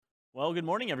Well, good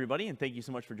morning, everybody, and thank you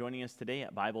so much for joining us today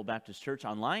at Bible Baptist Church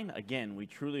Online. Again, we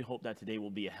truly hope that today will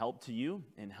be a help to you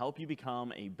and help you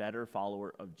become a better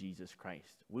follower of Jesus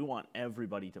Christ. We want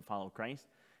everybody to follow Christ.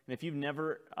 And if you've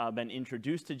never been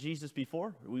introduced to Jesus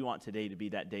before, we want today to be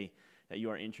that day that you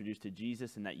are introduced to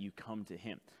Jesus and that you come to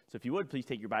Him. So if you would, please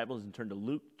take your Bibles and turn to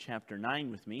Luke chapter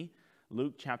 9 with me.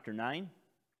 Luke chapter 9.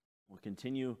 We'll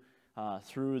continue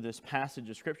through this passage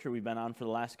of Scripture we've been on for the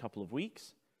last couple of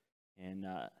weeks. And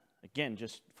again,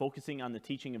 just focusing on the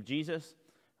teaching of Jesus,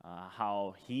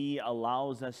 how He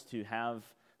allows us to have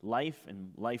life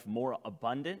and life more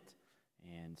abundant.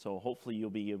 And so hopefully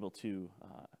you'll be able to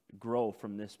grow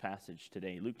from this passage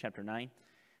today. Luke chapter 9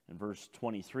 and verse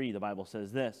 23, the Bible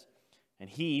says this, "And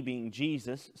He, being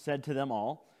Jesus, said to them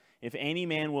all, 'If any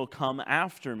man will come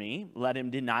after me, let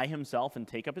him deny himself and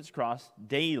take up his cross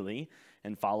daily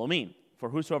and follow me. For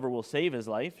whosoever will save his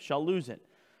life shall lose it.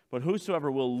 But whosoever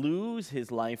will lose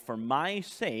his life for my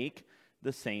sake,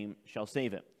 the same shall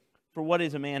save it. For what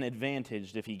is a man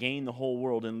advantaged if he gain the whole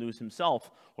world and lose himself,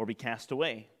 or be cast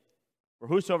away? For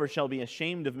whosoever shall be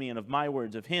ashamed of me and of my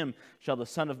words, of him shall the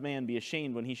Son of Man be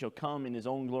ashamed when he shall come in his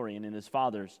own glory and in his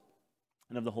Father's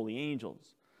and of the holy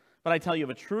angels. But I tell you of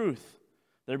a truth,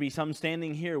 there be some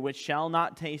standing here which shall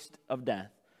not taste of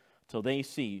death till they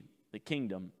see the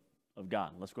kingdom of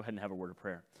God.'" Let's go ahead and have a word of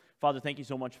prayer. Father, thank you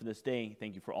so much for this day.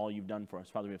 Thank you for all you've done for us.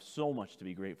 Father, we have so much to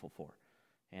be grateful for.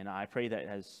 And I pray that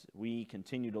as we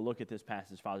continue to look at this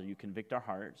passage, Father, you convict our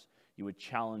hearts, you would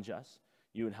challenge us,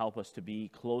 you would help us to be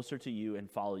closer to you and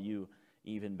follow you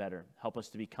even better. Help us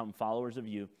to become followers of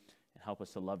you and help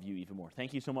us to love you even more.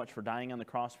 Thank you so much for dying on the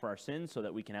cross for our sins so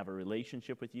that we can have a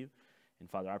relationship with you. And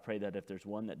Father, I pray that if there's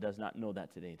one that does not know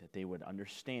that today, that they would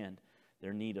understand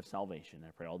their need of salvation. I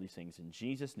pray all these things in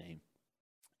Jesus' name.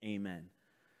 Amen.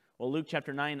 Well, Luke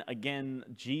chapter 9, again,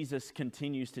 Jesus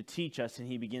continues to teach us, and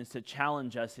He begins to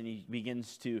challenge us, and He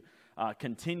begins to,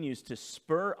 continues to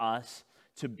spur us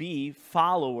to be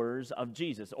followers of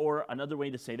Jesus. Or another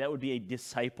way to say that would be a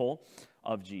disciple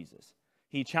of Jesus.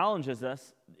 He challenges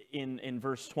us in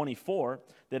verse 24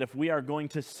 that if we are going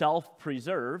to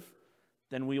self-preserve,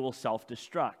 then we will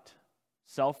self-destruct.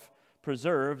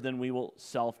 Self-preserve, then we will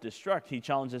self-destruct. He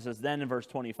challenges us then in verse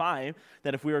 25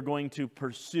 that if we are going to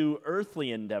pursue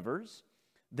earthly endeavors,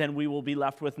 then we will be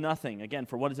left with nothing. Again,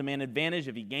 for what is a man advantage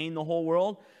if he gain the whole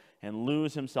world and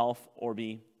lose himself or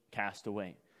be cast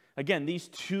away? Again, these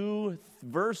two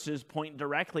verses point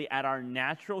directly at our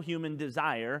natural human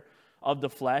desire of the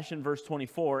flesh in verse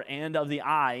 24 and of the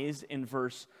eyes in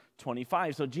verse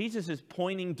 25. So Jesus is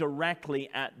pointing directly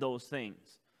at those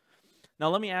things. Now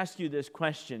let me ask you this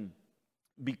question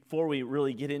before we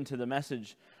really get into the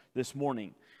message this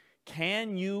morning.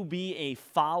 Can you be a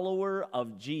follower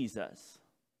of Jesus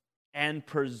and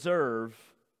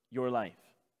preserve your life?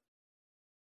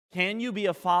 Can you be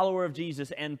a follower of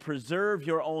Jesus and preserve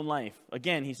your own life?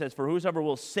 Again, he says, "For whosoever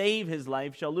will save his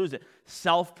life shall lose it."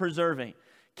 Self-preserving.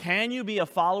 Can you be a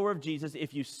follower of Jesus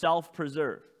if you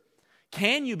self-preserve?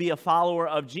 Can you be a follower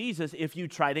of Jesus if you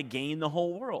try to gain the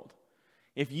whole world?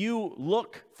 If you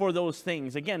look for those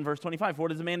things, again, verse 25, "For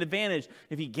what is a man advantage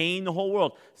if he gain the whole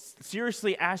world?"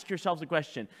 Seriously ask yourself the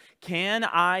question, can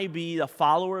I be a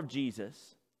follower of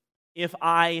Jesus if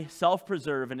I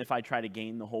self-preserve and if I try to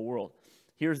gain the whole world?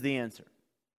 Here's the answer.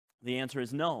 The answer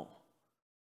is no.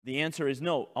 The answer is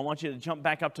no. I want you to jump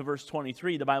back up to verse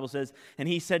 23. The Bible says, "And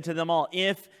he said to them all,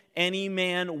 'If any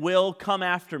man will come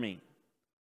after me.'"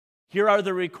 Here are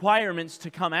the requirements to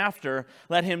come after.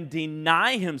 "Let him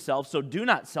deny himself," so do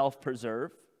not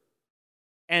self-preserve,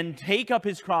 "and take up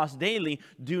his cross daily."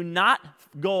 Do not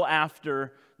go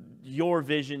after your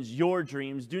visions, your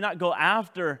dreams. Do not go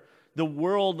after the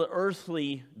world, the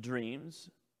earthly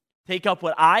dreams. Take up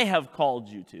what I have called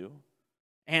you to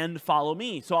and follow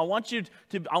me. So I want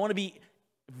to be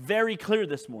very clear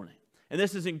this morning. And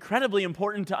this is incredibly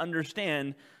important to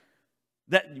understand,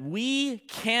 that we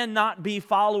cannot be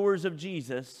followers of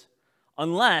Jesus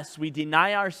unless we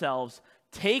deny ourselves,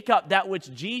 take up that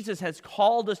which Jesus has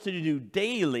called us to do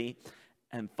daily,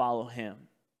 and follow Him.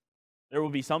 There will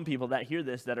be some people that hear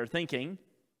this that are thinking,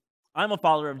 "I'm a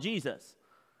follower of Jesus,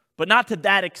 but not to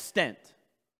that extent.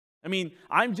 I mean,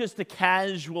 I'm just a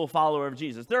casual follower of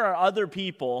Jesus. There are other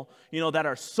people, that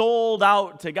are sold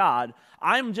out to God.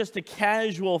 I'm just a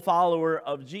casual follower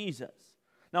of Jesus."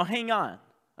 Now, hang on.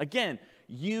 Again,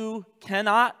 you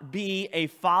cannot be a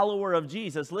follower of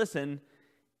Jesus, listen,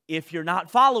 if you're not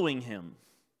following Him.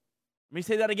 Let me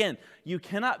say that again. You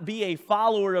cannot be a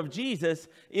follower of Jesus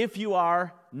if you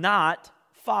are not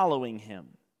following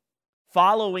Him.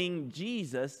 Following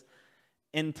Jesus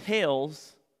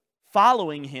entails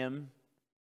following Him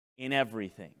in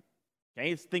everything. Okay,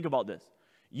 let's think about this.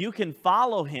 You can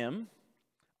follow him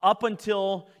up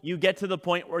until you get to the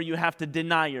point where you have to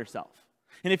deny yourself.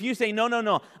 And if you say, no, no,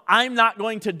 no, I'm not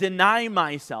going to deny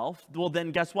myself, well,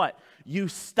 then guess what? You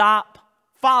stop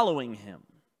following him.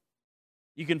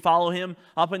 You can follow him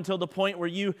up until the point where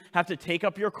you have to take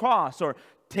up your cross or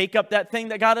take up that thing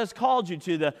that God has called you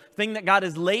to, the thing that God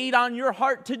has laid on your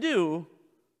heart to do.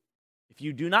 If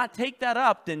you do not take that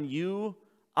up, then you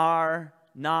are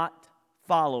not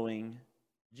following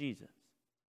Jesus.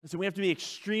 So we have to be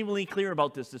extremely clear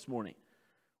about this morning.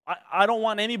 I don't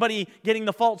want anybody getting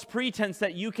the false pretense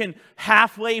that you can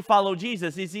halfway follow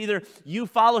Jesus. It's either you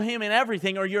follow him in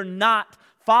everything or you're not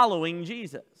following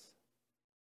Jesus.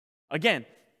 Again,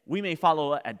 we may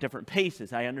follow at different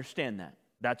paces. I understand that.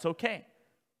 That's okay.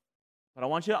 But I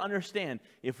want you to understand,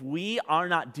 if we are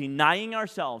not denying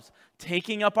ourselves,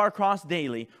 taking up our cross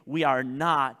daily, we are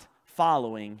not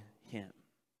following him.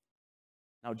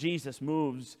 Now, Jesus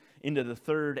moves into the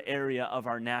third area of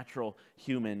our natural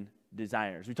human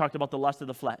desires. We talked about the lust of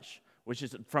the flesh, which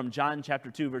is from John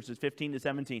chapter 2, verses 15 to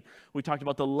 17. We talked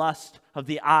about the lust of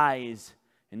the eyes.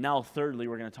 And now, thirdly,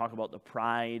 we're going to talk about the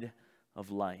pride of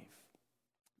life.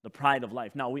 The pride of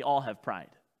life. Now, we all have pride.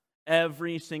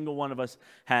 Every single one of us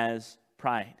has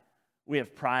pride. We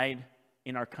have pride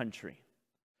in our country.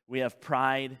 We have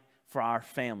pride for our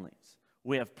families.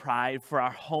 We have pride for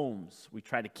our homes. We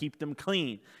try to keep them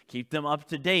clean, keep them up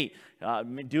to date,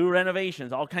 do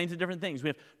renovations, all kinds of different things. We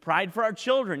have pride for our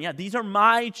children. Yeah, these are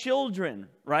my children,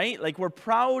 right? Like, we're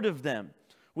proud of them.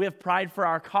 We have pride for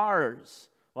our cars.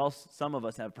 Well, some of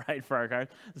us have pride for our cars.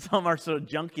 Some are so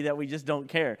junky that we just don't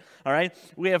care, all right?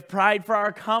 We have pride for our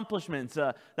accomplishments.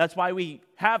 That's why we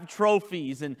have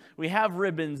trophies and we have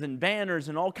ribbons and banners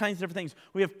and all kinds of different things.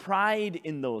 We have pride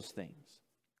in those things.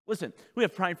 Listen, we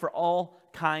have pride for all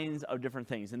kinds of different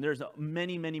things. And there's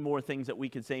many, many more things that we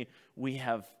could say we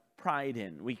have pride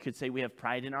in. We could say we have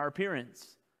pride in our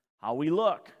appearance, how we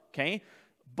look, okay?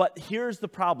 But here's the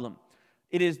problem.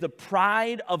 It is the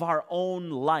pride of our own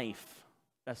life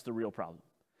that's the real problem.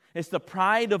 It's the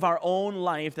pride of our own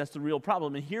life that's the real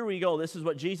problem. And here we go. This is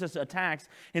what Jesus attacks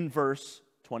in verse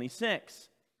 26.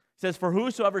 It says, "For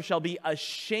whosoever shall be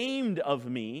ashamed of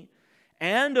me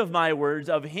and of my words,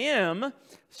 of him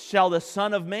shall the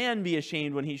Son of Man be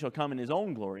ashamed when he shall come in his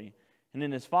own glory and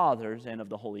in his Father's and of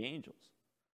the holy angels."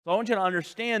 So I want you to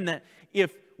understand that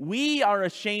if we are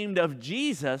ashamed of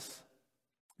Jesus,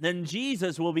 then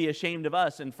Jesus will be ashamed of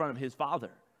us in front of his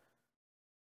Father.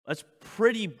 That's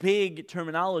pretty big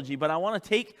terminology, but I want to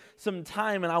take some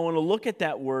time and I want to look at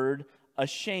that word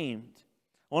ashamed.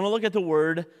 I want to look at the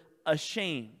word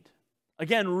ashamed.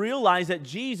 Again, realize that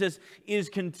Jesus is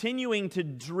continuing to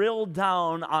drill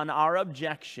down on our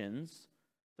objections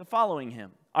to following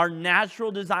him, our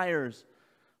natural desires,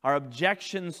 our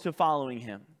objections to following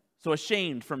him. So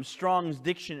ashamed, from Strong's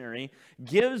dictionary,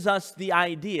 gives us the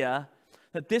idea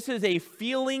that this is a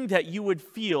feeling that you would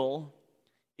feel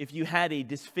if you had a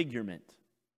disfigurement.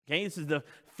 Okay, this is the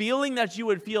feeling that you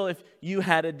would feel if you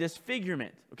had a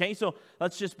disfigurement. Okay, so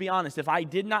let's just be honest. If I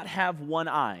did not have one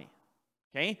eye,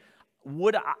 okay,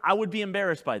 I would be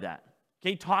embarrassed by that.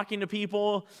 Okay, talking to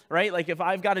people, right? Like if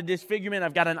I've got a disfigurement,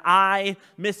 I've got an eye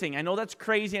missing. I know that's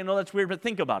crazy, I know that's weird, but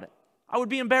think about it. I would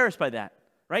be embarrassed by that,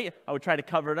 right? I would try to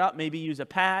cover it up, maybe use a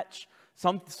patch,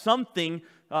 something,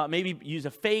 maybe use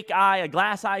a fake eye, a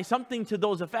glass eye, something to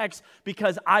those effects,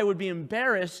 because I would be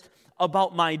embarrassed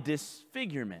about my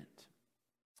disfigurement.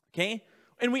 Okay?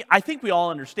 And I think we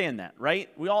all understand that, right?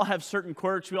 We all have certain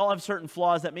quirks, we all have certain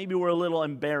flaws that maybe we're a little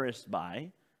embarrassed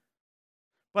by.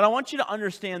 But I want you to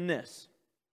understand this.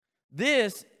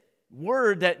 This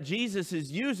word that Jesus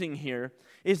is using here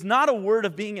is not a word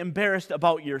of being embarrassed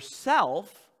about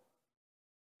yourself.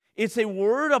 It's a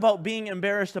word about being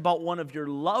embarrassed about one of your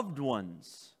loved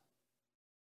ones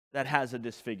that has a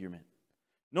disfigurement.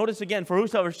 Notice again, "For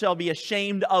whosoever shall be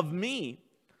ashamed of me."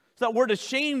 So that word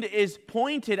ashamed is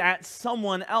pointed at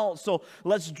someone else. So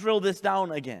let's drill this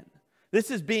down again.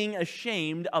 This is being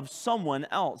ashamed of someone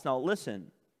else. Now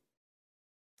listen.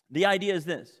 The idea is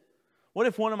this. What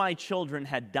if one of my children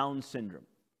had Down syndrome?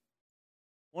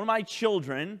 One of my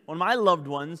children, one of my loved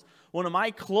ones, one of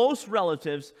my close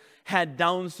relatives had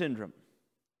Down syndrome.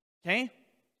 Okay?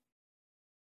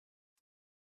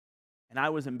 And I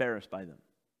was embarrassed by them.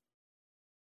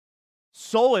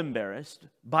 So embarrassed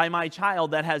by my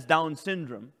child that has Down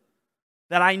syndrome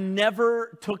that I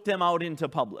never took them out into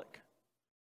public.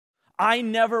 I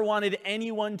never wanted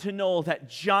anyone to know that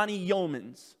Johnny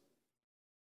Yeomans,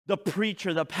 the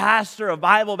preacher, the pastor of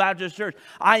Bible Baptist Church,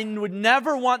 I would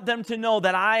never want them to know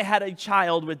that I had a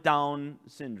child with Down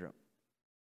syndrome.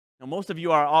 Now, most of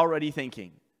you are already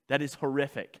thinking, That is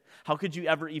horrific. How could you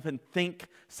ever even think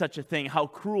such a thing? How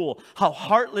cruel, how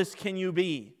heartless can you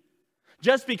be?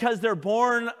 Just because they're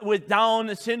born with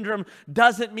Down syndrome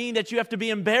doesn't mean that you have to be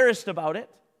embarrassed about it.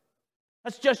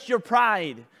 That's just your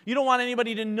pride. You don't want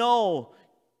anybody to know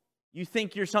you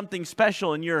think you're something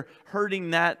special and you're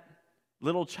hurting that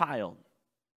little child.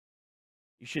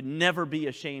 You should never be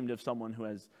ashamed of someone who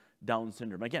has Down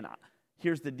syndrome. Again,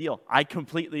 here's the deal. I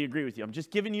completely agree with you. I'm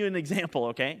just giving you an example,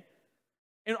 okay?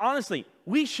 And honestly,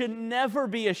 we should never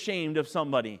be ashamed of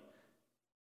somebody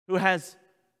who has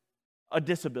a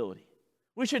disability.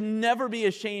 We should never be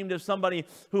ashamed of somebody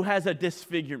who has a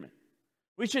disfigurement.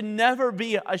 We should never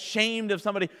be ashamed of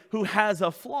somebody who has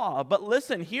a flaw. But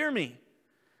listen, hear me.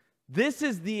 This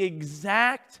is the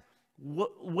exact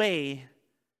way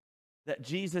that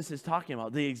Jesus is talking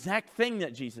about, the exact thing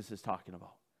that Jesus is talking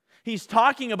about. He's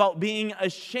talking about being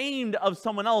ashamed of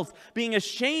someone else, being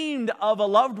ashamed of a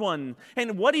loved one.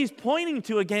 And what he's pointing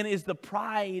to, again, is the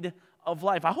pride of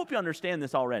life. I hope you understand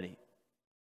this already.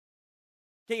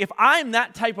 Okay, if I'm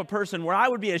that type of person where I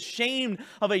would be ashamed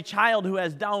of a child who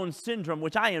has Down syndrome,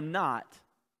 which I am not,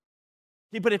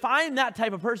 okay, but if I'm that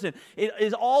type of person, it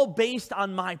is all based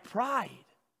on my pride.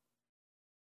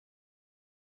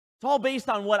 It's all based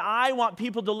on what I want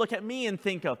people to look at me and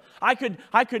think of. I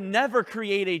could never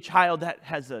create a child that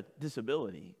has a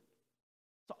disability.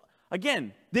 So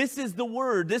again, this is the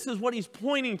word. This is what he's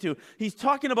pointing to. He's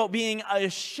talking about being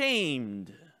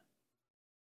ashamed.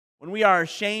 When we are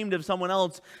ashamed of someone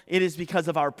else, it is because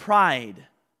of our pride.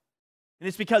 And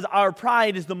it's because our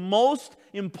pride is the most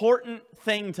important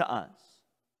thing to us.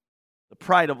 The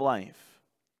pride of life.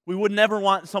 We would never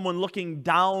want someone looking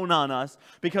down on us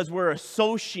because we're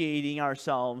associating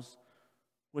ourselves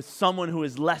with someone who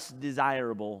is less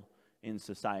desirable in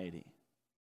society.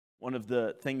 One of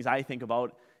the things I think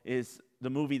about is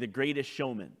the movie The Greatest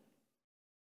Showman.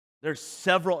 There's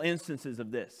several instances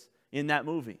of this in that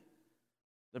movie.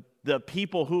 The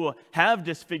people who have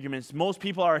disfigurements, most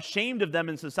people are ashamed of them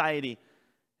in society.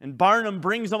 And Barnum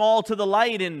brings them all to the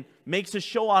light and makes a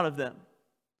show out of them.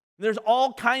 There's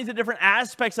all kinds of different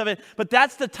aspects of it, but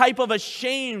that's the type of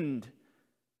ashamed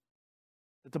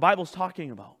that the Bible's talking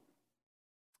about.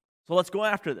 So let's go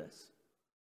after this.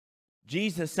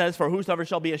 Jesus says, "For whosoever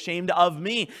shall be ashamed of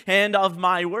me and of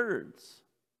my words."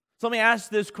 So let me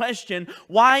ask this question.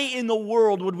 Why in the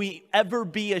world would we ever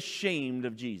be ashamed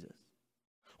of Jesus?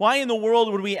 Why in the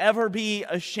world would we ever be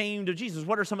ashamed of Jesus?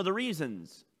 What are some of the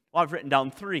reasons? Well, I've written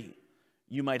down 3.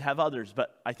 You might have others,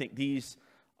 but I think these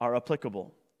are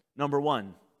applicable. Number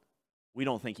 1, we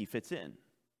don't think he fits in.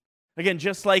 Again,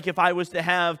 just like if I was to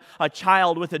have a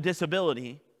child with a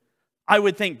disability, I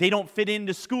would think they don't fit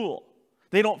into school.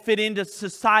 They don't fit into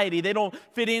society. They don't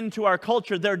fit into our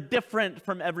culture. They're different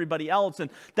from everybody else. And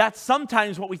that's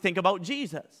sometimes what we think about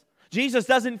Jesus. Jesus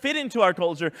doesn't fit into our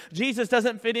culture. Jesus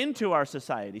doesn't fit into our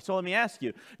society. So let me ask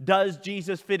you, does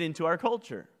Jesus fit into our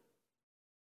culture?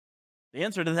 The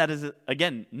answer to that is,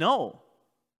 again, no.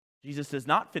 Jesus does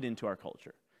not fit into our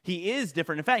culture. He is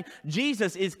different. In fact,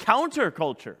 Jesus is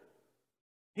counterculture.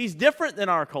 He's different than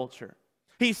our culture.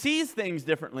 He sees things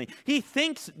differently. He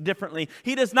thinks differently.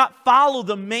 He does not follow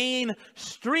the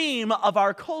mainstream of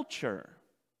our culture.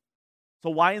 So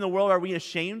why in the world are we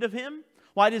ashamed of him?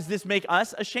 Why does this make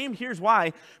us ashamed? Here's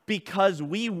why. Because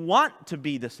we want to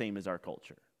be the same as our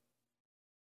culture.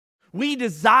 We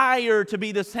desire to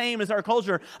be the same as our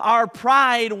culture. Our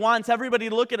pride wants everybody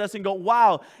to look at us and go,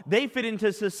 wow, they fit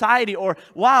into society, or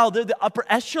wow, they're the upper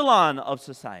echelon of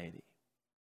society.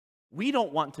 We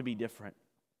don't want to be different.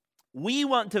 We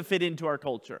want to fit into our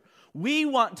culture. We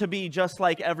want to be just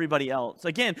like everybody else.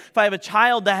 Again, if I have a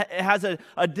child that has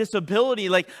a disability,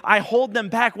 like I hold them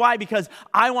back. Why? Because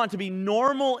I want to be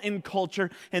normal in culture,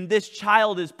 and this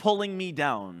child is pulling me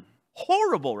down.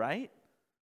 Horrible, right?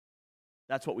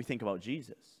 That's what we think about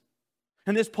Jesus.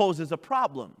 And this poses a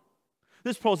problem.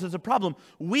 This poses a problem.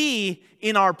 We,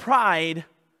 in our pride,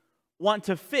 want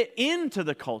to fit into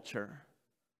the culture,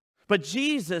 but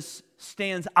Jesus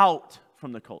stands out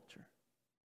from the culture.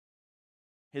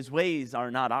 His ways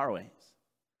are not our ways.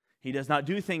 He does not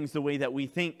do things the way that we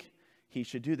think he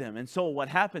should do them. And so what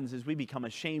happens is we become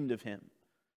ashamed of him.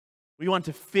 We want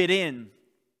to fit in,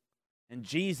 and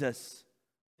Jesus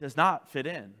does not fit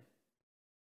in.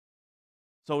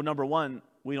 So number 1,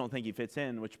 we don't think he fits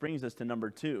in, which brings us to number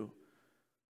 2.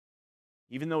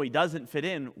 Even though he doesn't fit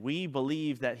in, we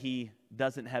believe that he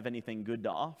doesn't have anything good to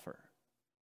offer.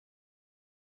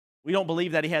 We don't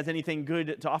believe that he has anything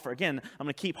good to offer. Again, I'm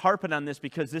going to keep harping on this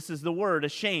because this is the word,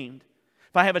 ashamed.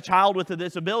 If I have a child with a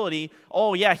disability,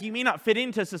 oh yeah, he may not fit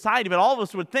into society, but all of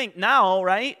us would think now,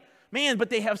 right? Man, but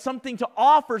they have something to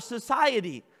offer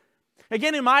society.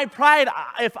 Again, in my pride,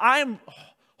 if I'm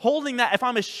holding that, if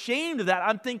I'm ashamed of that,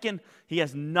 I'm thinking he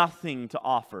has nothing to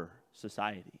offer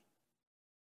society.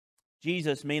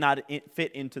 Jesus may not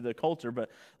fit into the culture,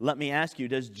 but let me ask you,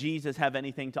 does Jesus have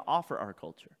anything to offer our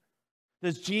culture?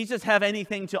 Does Jesus have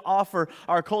anything to offer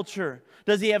our culture?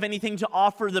 Does he have anything to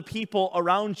offer the people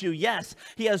around you? Yes,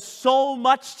 he has so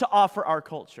much to offer our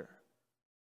culture.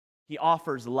 He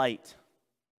offers light.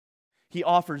 He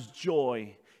offers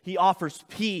joy. He offers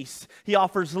peace. He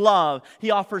offers love.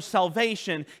 He offers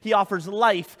salvation. He offers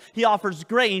life. He offers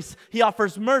grace. He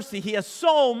offers mercy. He has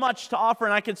so much to offer,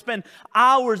 and I could spend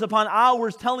hours upon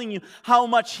hours telling you how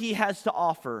much he has to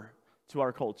offer to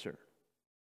our culture.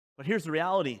 But here's the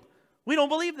reality. We don't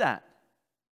believe that.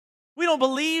 We don't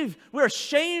believe, we're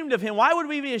ashamed of him. Why would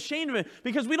we be ashamed of him?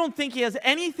 Because we don't think he has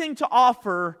anything to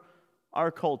offer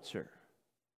our culture.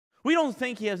 We don't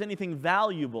think he has anything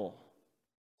valuable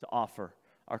to offer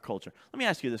our culture. Let me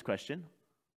ask you this question.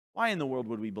 Why in the world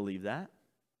would we believe that?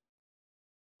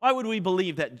 Why would we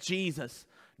believe that Jesus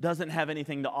doesn't have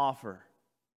anything to offer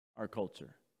our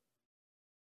culture?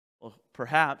 Well,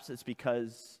 perhaps it's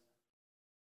because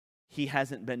he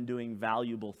hasn't been doing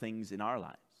valuable things in our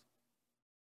lives.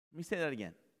 Let me say that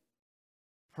again.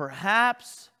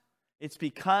 Perhaps it's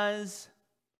because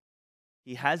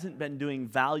he hasn't been doing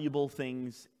valuable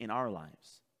things in our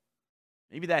lives.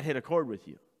 Maybe that hit a chord with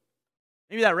you.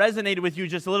 Maybe that resonated with you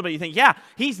just a little bit. You think, yeah,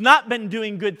 he's not been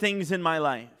doing good things in my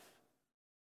life.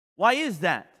 Why is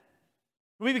that?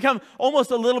 We become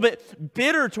almost a little bit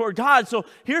bitter toward God. So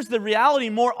here's the reality.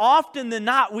 More often than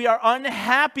not, we are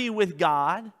unhappy with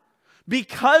God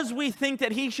because we think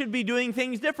that he should be doing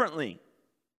things differently.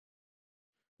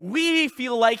 We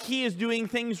feel like he is doing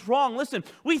things wrong. Listen,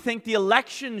 we think the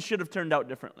election should have turned out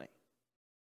differently.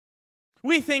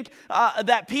 We think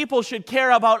that people should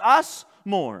care about us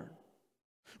more.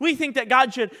 We think that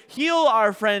God should heal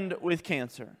our friend with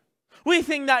cancer. We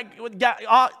think that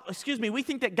we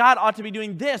think that God ought to be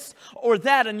doing this or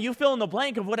that, and you fill in the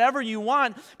blank of whatever you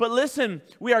want. But listen,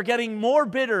 we are getting more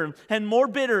bitter and more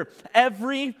bitter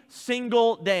every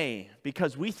single day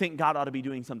because we think God ought to be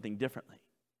doing something differently.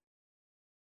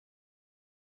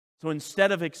 So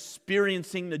instead of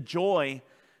experiencing the joy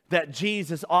that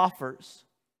Jesus offers,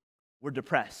 we're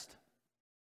depressed.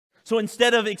 So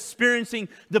instead of experiencing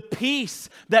the peace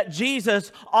that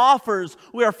Jesus offers,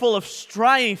 we are full of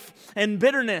strife and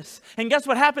bitterness. And guess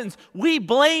what happens? We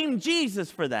blame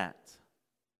Jesus for that.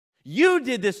 You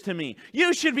did this to me.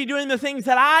 You should be doing the things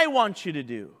that I want you to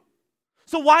do.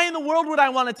 So why in the world would I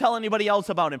want to tell anybody else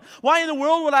about him? Why in the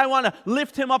world would I want to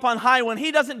lift him up on high when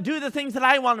he doesn't do the things that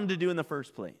I want him to do in the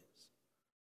first place?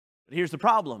 But here's the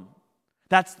problem.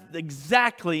 That's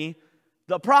exactly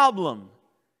the problem.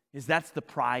 That's the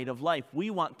pride of life. We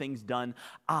want things done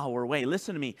our way.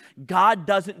 Listen to me. God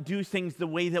doesn't do things the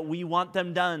way that we want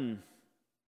them done.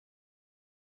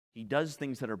 He does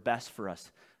things that are best for us.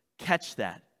 Catch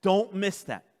that. Don't miss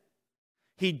that.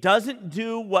 He doesn't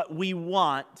do what we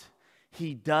want.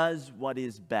 He does what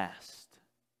is best.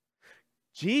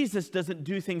 Jesus doesn't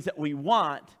do things that we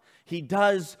want. He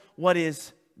does what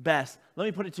is best. Let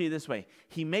me put it to you this way.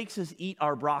 He makes us eat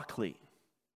our broccoli.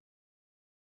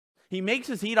 He makes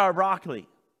us eat our broccoli,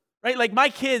 right? Like my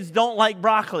kids don't like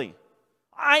broccoli.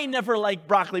 I never liked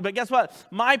broccoli, but guess what?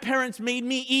 My parents made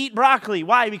me eat broccoli.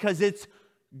 Why? Because it's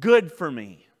good for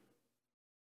me.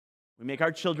 We make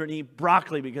our children eat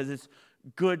broccoli because it's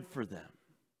good for them.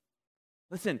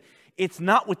 Listen, it's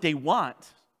not what they want.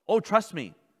 Oh, trust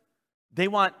me. They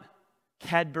want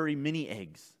Cadbury mini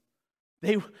eggs.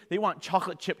 They want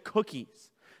chocolate chip cookies.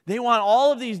 They want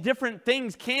all of these different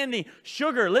things, candy,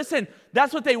 sugar. Listen,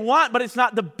 that's what they want, but it's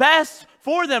not the best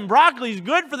for them. Broccoli is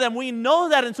good for them. We know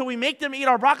that, and so we make them eat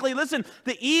our broccoli. Listen,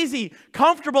 the easy,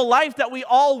 comfortable life that we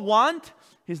all want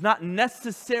is not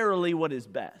necessarily what is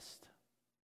best.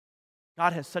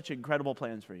 God has such incredible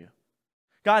plans for you.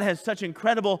 God has such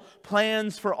incredible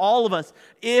plans for all of us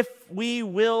if we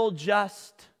will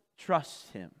just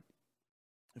trust him,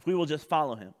 if we will just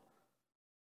follow him.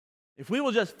 If we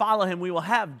will just follow him, we will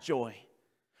have joy.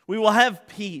 We will have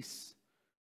peace.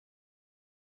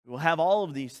 We will have all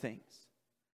of these things,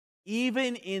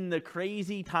 even in the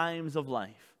crazy times of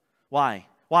life. Why?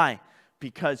 Why?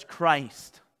 Because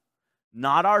Christ,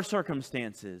 not our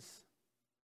circumstances,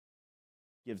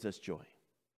 gives us joy.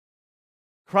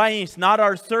 Christ, not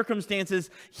our circumstances.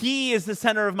 He is the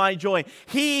center of my joy.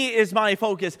 He is my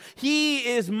focus. He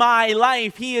is my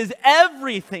life. He is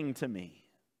everything to me.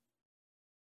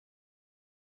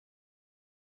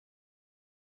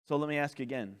 So let me ask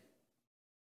again.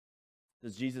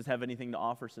 Does Jesus have anything to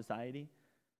offer society?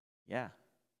 Yeah.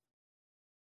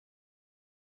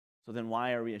 So then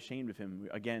why are we ashamed of him?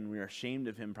 Again, we are ashamed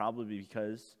of him probably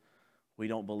because we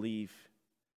don't believe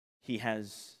he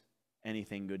has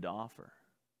anything good to offer.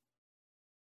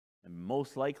 And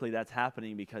most likely that's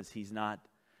happening because he's not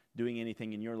doing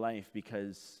anything in your life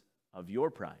because of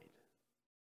your pride.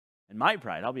 And my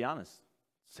pride, I'll be honest,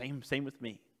 same with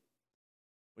me.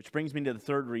 Which brings me to the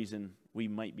third reason we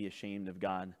might be ashamed of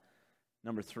God.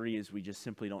 Number 3 is we just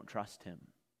simply don't trust him.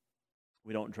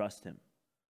 We don't trust him.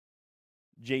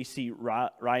 J.C.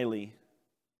 Riley,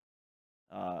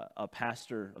 a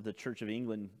pastor of the Church of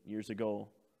England years ago,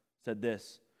 said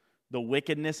this: "The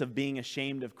wickedness of being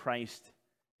ashamed of Christ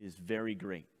is very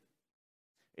great.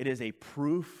 It is a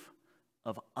proof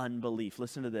of unbelief."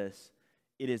 Listen to this.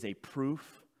 It is a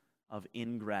proof of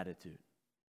ingratitude.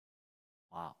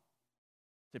 Wow.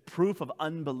 It's a proof of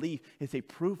unbelief. It's a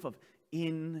proof of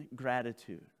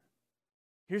ingratitude.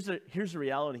 Here's the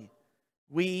reality.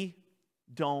 We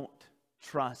don't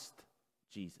trust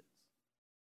Jesus.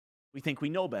 We think we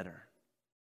know better.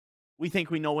 We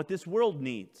think we know what this world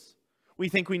needs. We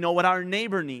think we know what our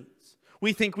neighbor needs.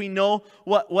 We think we know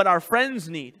what our friends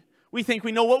need. We think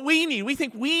we know what we need. We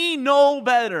think we know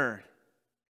better.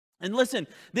 And listen,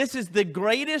 this is the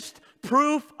greatest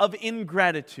proof of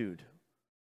ingratitude.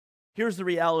 Here's the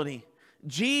reality.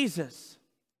 Jesus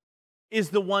is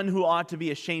the one who ought to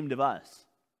be ashamed of us.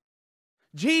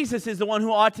 Jesus is the one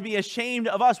who ought to be ashamed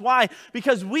of us. Why?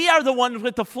 Because we are the ones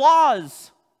with the flaws.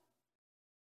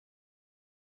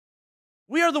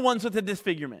 We are the ones with the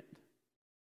disfigurement.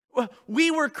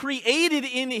 We were created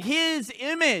in his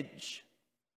image.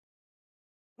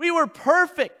 We were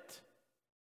perfect.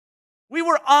 We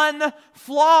were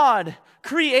unflawed,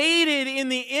 created in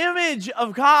the image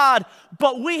of God,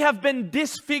 but we have been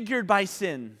disfigured by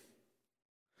sin.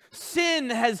 Sin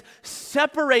has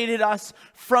separated us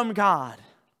from God.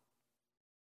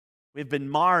 We've been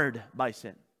marred by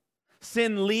sin.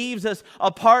 Sin leaves us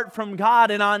apart from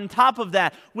God, and on top of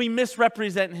that, we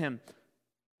misrepresent him.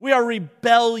 We are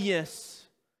rebellious.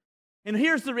 And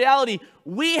here's the reality.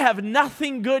 We have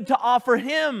nothing good to offer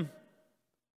him.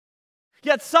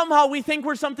 Yet somehow we think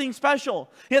we're something special.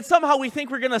 Yet somehow we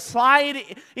think we're going to slide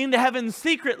into heaven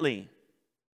secretly.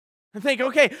 And think,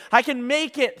 okay, I can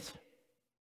make it.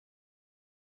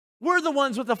 We're the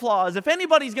ones with the flaws. If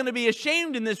anybody's going to be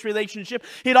ashamed in this relationship,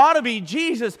 it ought to be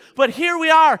Jesus. But here we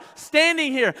are,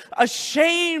 standing here,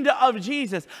 ashamed of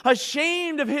Jesus,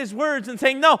 ashamed of his words, and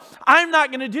saying, no, I'm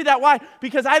not going to do that. Why?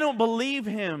 Because I don't believe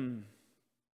him.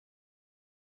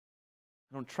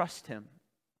 I don't trust him.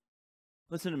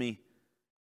 Listen to me.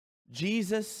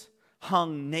 Jesus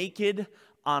hung naked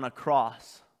on a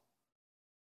cross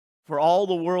for all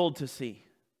the world to see.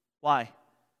 Why?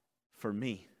 For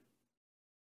me.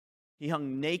 He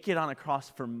hung naked on a cross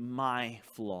for my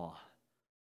flaw,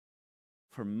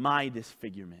 for my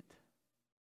disfigurement,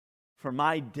 for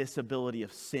my disability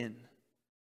of sin.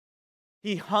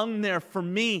 He hung there for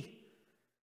me.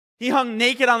 He hung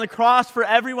naked on the cross for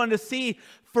everyone to see,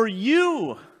 for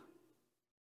you.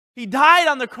 He died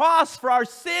on the cross for our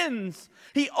sins.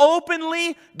 He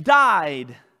openly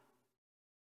died.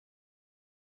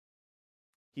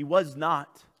 He was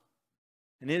not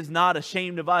and is not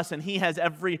ashamed of us, and he has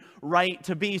every right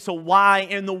to be. So why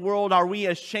in the world are we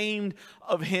ashamed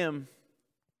of him?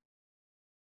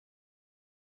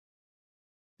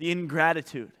 The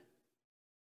ingratitude.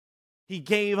 He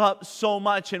gave up so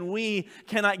much, and we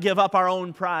cannot give up our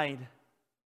own pride.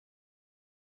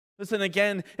 Listen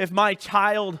again, if my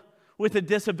child with a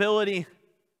disability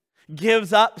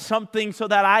gives up something so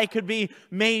that I could be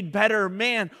made better,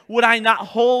 man, would I not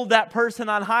hold that person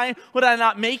on high? Would I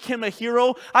not make him a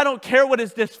hero? I don't care what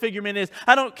his disfigurement is.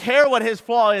 I don't care what his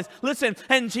flaw is. Listen,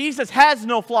 and Jesus has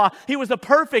no flaw. He was a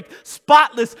perfect,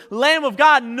 spotless Lamb of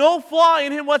God, no flaw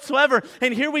in him whatsoever.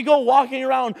 And here we go walking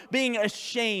around being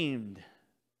ashamed.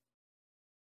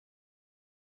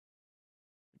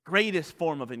 Greatest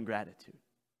form of ingratitude.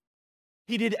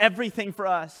 He did everything for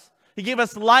us. He gave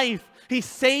us life. He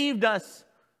saved us.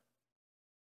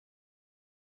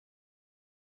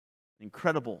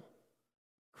 Incredible,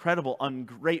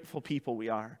 ungrateful people we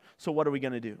are. So what are we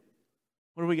going to do?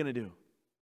 What are we going to do?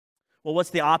 Well,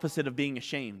 what's the opposite of being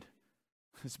ashamed?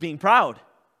 It's being proud.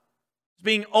 It's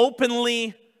being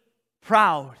openly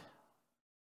proud.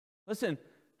 Listen,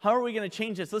 how are we going to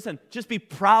change this? Listen, just be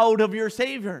proud of your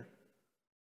Savior.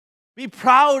 Be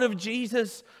proud of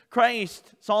Jesus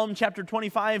Christ. Psalm chapter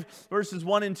 25, verses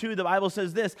 1 and 2, the Bible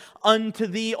says this: "Unto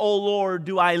thee, O Lord,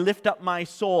 do I lift up my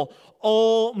soul.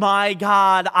 O my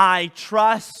God, I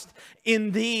trust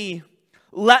in thee.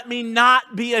 Let me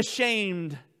not be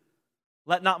ashamed.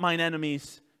 Let not mine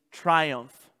enemies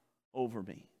triumph over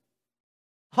me."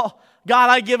 Oh, God,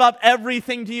 I give up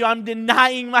everything to you. I'm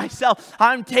denying myself.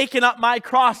 I'm taking up my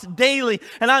cross daily,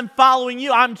 and I'm following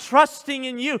you. I'm trusting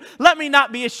in you. Let me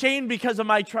not be ashamed because of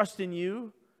my trust in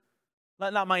you.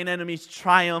 Let not mine enemies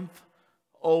triumph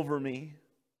over me.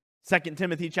 2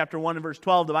 Timothy chapter 1 and verse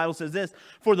 12, the Bible says this,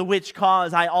 for the which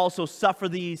cause I also suffer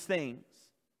these things.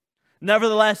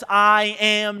 Nevertheless, I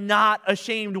am not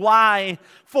ashamed. Why?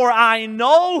 For I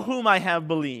know whom I have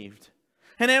believed,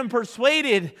 and am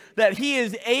persuaded that he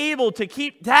is able to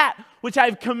keep that which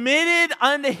I've committed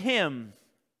unto him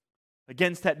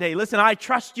against that day. Listen, I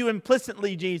trust you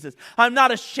implicitly, Jesus. I'm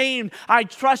not ashamed. I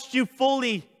trust you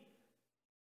fully.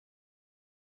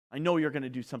 I know you're going to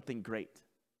do something great.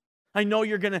 I know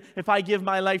you're going to, if I give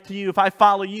my life to you, if I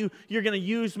follow you, you're going to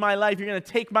use my life. You're going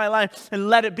to take my life and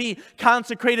let it be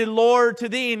consecrated, Lord, to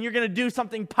thee, and you're going to do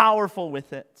something powerful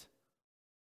with it.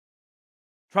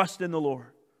 Trust in the Lord.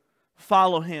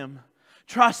 Follow him.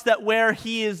 Trust that where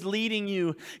he is leading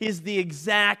you is the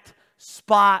exact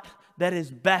spot that is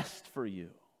best for you.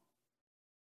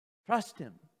 Trust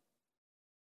him.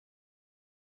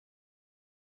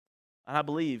 And I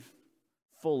believe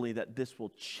fully that this will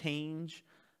change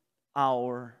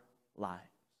our lives.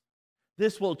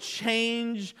 This will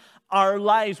change our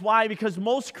lives. Why? Because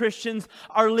most Christians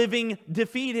are living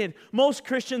defeated. Most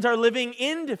Christians are living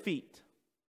in defeat.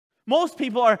 Most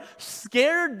people are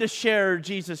scared to share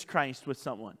Jesus Christ with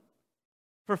someone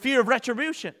for fear of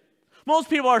retribution. Most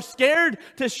people are scared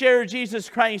to share Jesus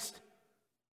Christ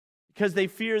because they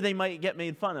fear they might get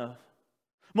made fun of.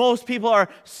 Most people are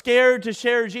scared to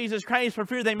share Jesus Christ for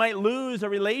fear they might lose a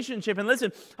relationship. And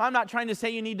listen, I'm not trying to say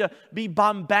you need to be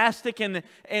bombastic and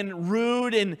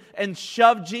rude and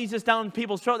shove Jesus down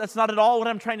people's throat. That's not at all what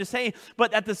I'm trying to say.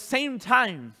 But at the same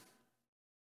time,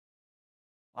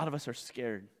 a lot of us are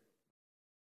scared.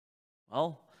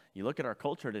 Well, you look at our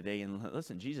culture today and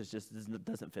listen, Jesus just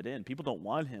doesn't fit in. People don't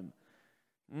want him.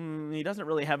 He doesn't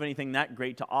really have anything that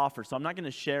great to offer, so I'm not going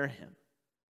to share him.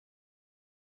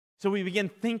 So we begin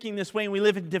thinking this way, and we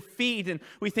live in defeat, and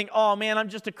we think, oh man, I'm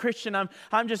just a Christian.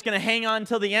 I'm just going to hang on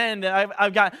till the end.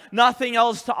 I've got nothing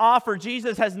else to offer.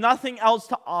 Jesus has nothing else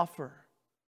to offer.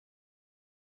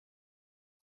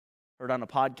 Heard on a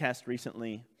podcast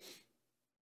recently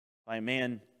by a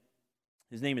man,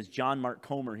 his name is John Mark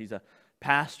Comer. He's a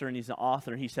pastor and he's an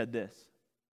author. He said this,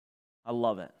 I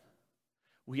love it.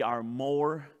 We are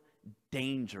more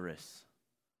dangerous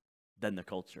than the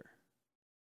culture.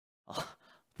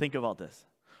 Think about this.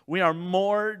 We are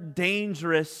more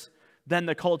dangerous than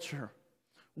the culture.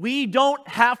 We don't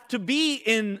have to be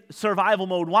in survival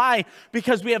mode. Why?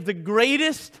 Because we have the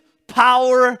greatest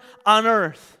power on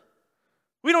earth.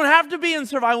 We don't have to be in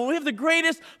survival. We have the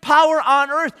greatest power on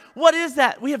earth. What is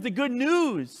that? We have the good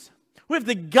news. We have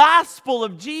the gospel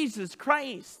of Jesus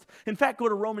Christ. In fact, go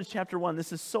to Romans chapter 1.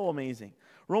 This is so amazing.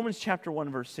 Romans chapter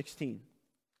 1, verse 16.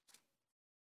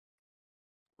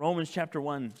 Romans chapter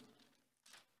 1.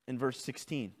 In verse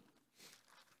 16,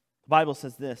 the Bible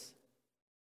says this,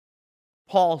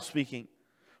 Paul speaking,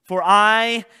 for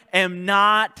I am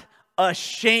not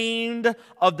ashamed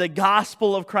of the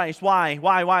gospel of Christ.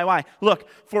 Why? Look,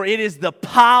 for it is the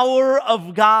power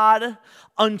of God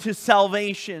unto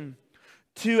salvation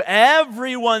to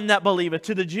everyone that believeth,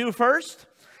 to the Jew first,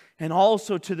 and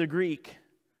also to the Greek.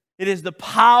 It is the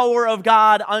power of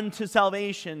God unto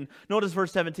salvation. Notice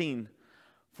verse 17,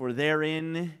 for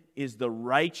therein is the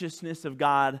righteousness of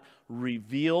God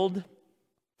revealed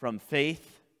from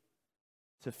faith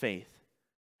to faith.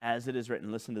 As it is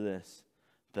written, listen to this,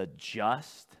 the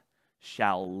just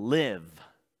shall live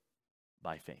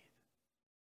by faith.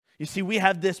 You see, we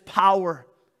have this power.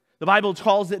 The Bible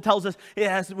tells us we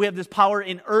have this power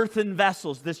in earthen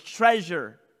vessels, this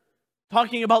treasure.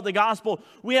 Talking about the gospel,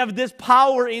 we have this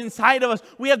power inside of us.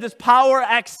 We have this power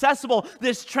accessible,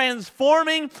 this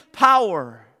transforming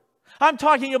power. I'm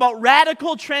talking about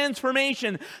radical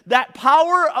transformation, that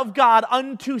power of God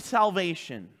unto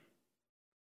salvation.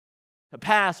 To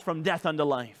pass from death unto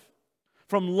life,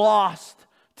 from lost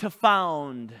to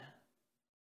found.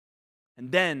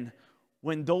 And then,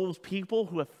 when those people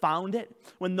who have found it,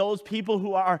 when those people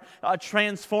who are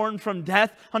transformed from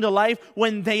death unto life,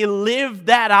 when they live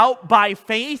that out by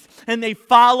faith and they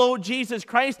follow Jesus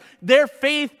Christ, their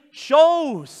faith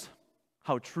shows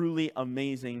how truly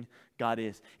amazing God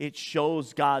is. It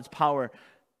shows God's power.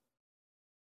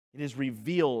 It is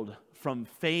revealed from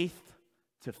faith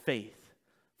to faith,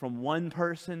 from one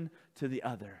person to the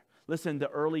other. Listen, the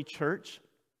early church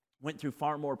went through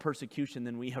far more persecution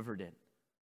than we ever did.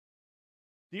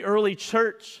 The early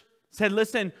church said,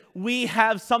 listen, we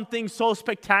have something so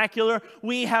spectacular,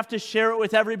 we have to share it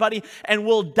with everybody, and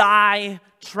we'll die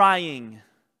trying.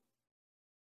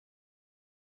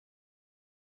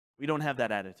 We don't have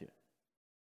that attitude.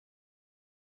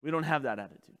 We don't have that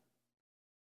attitude.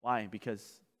 Why?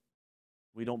 Because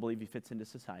we don't believe he fits into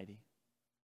society.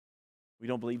 We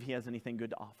don't believe he has anything good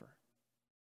to offer.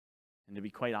 And to be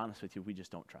quite honest with you, we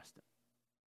just don't trust him.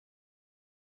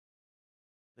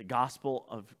 The gospel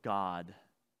of God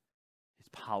is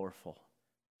powerful,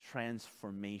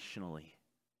 transformationally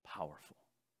powerful.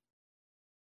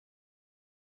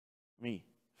 Let me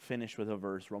finish with a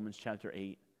verse, Romans chapter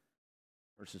 8,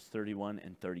 verses 31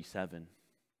 and 37.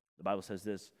 The Bible says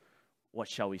this, what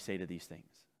shall we say to these things?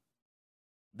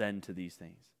 Then to these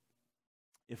things.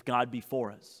 If God be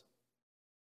for us,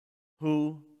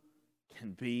 who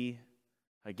can be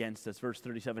against us? Verse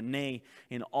 37, nay,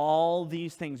 in all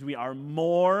these things we are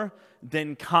more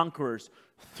than conquerors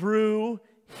through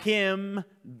him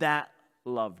that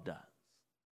loved us.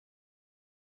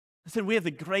 Listen, we have the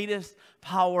greatest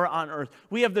power on earth.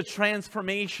 We have the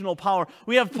transformational power.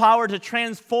 We have power to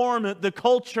transform the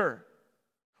culture.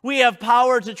 We have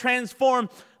power to transform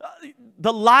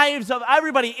the lives of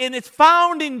everybody, and it's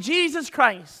found in Jesus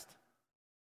Christ.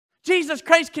 Jesus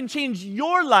Christ can change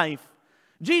your life.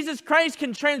 Jesus Christ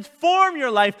can transform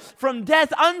your life from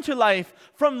death unto life,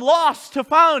 from lost to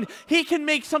found. He can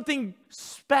make something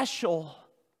special.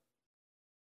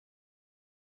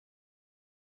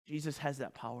 Jesus has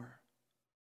that power.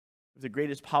 The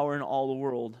greatest power in all the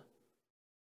world.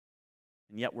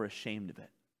 And yet we're ashamed of it.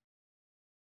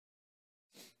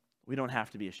 We don't have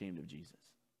to be ashamed of Jesus.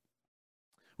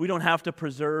 We don't have to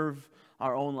preserve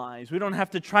our own lives. We don't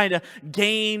have to try to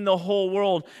gain the whole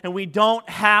world. And we don't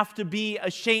have to be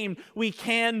ashamed. We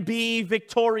can be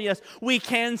victorious. We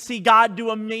can see God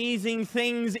do amazing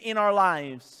things in our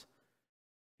lives.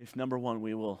 If, number one,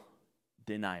 we will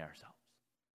deny ourselves.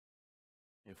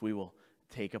 If we will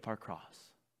take up our cross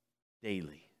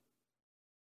daily.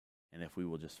 And if we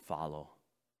will just follow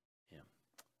him.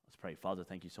 Let's pray. Father,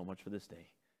 thank you so much for this day.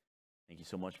 Thank you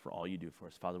so much for all you do for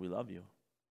us. Father, we love you.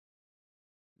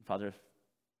 Father, if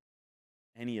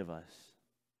any of us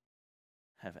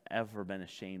have ever been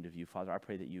ashamed of you, Father, I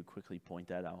pray that you quickly point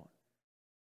that out.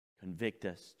 Convict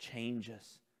us, change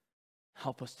us.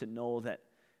 Help us to know that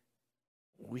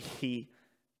we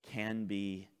can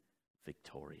be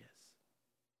victorious.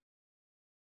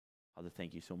 Father,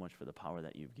 thank you so much for the power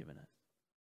that you've given us.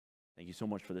 Thank you so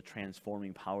much for the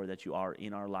transforming power that you are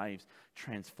in our lives,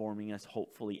 transforming us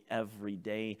hopefully every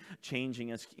day,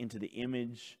 changing us into the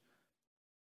image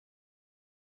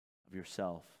of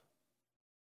yourself,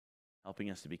 helping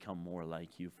us to become more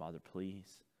like you. Father, please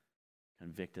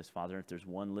convict us. Father, if there's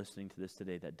one listening to this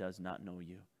today that does not know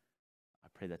you, I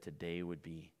pray that today would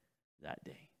be that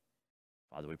day.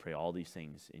 Father, we pray all these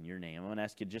things in your name. I'm going to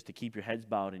ask you just to keep your heads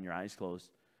bowed and your eyes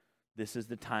closed. This is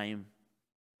the time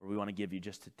where we want to give you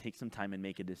just to take some time and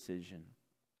make a decision.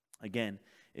 Again,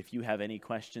 if you have any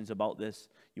questions about this,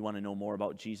 you want to know more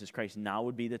about Jesus Christ, now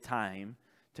would be the time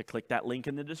to click that link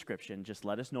in the description. Just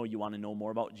let us know you want to know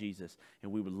more about Jesus,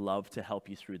 and we would love to help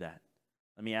you through that.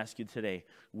 Let me ask you today,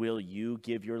 will you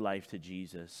give your life to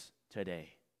Jesus today?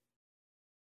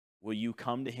 Will you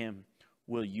come to him?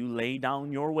 Will you lay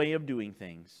down your way of doing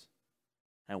things?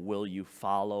 And will you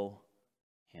follow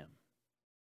him?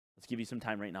 Let's give you some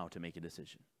time right now to make a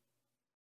decision.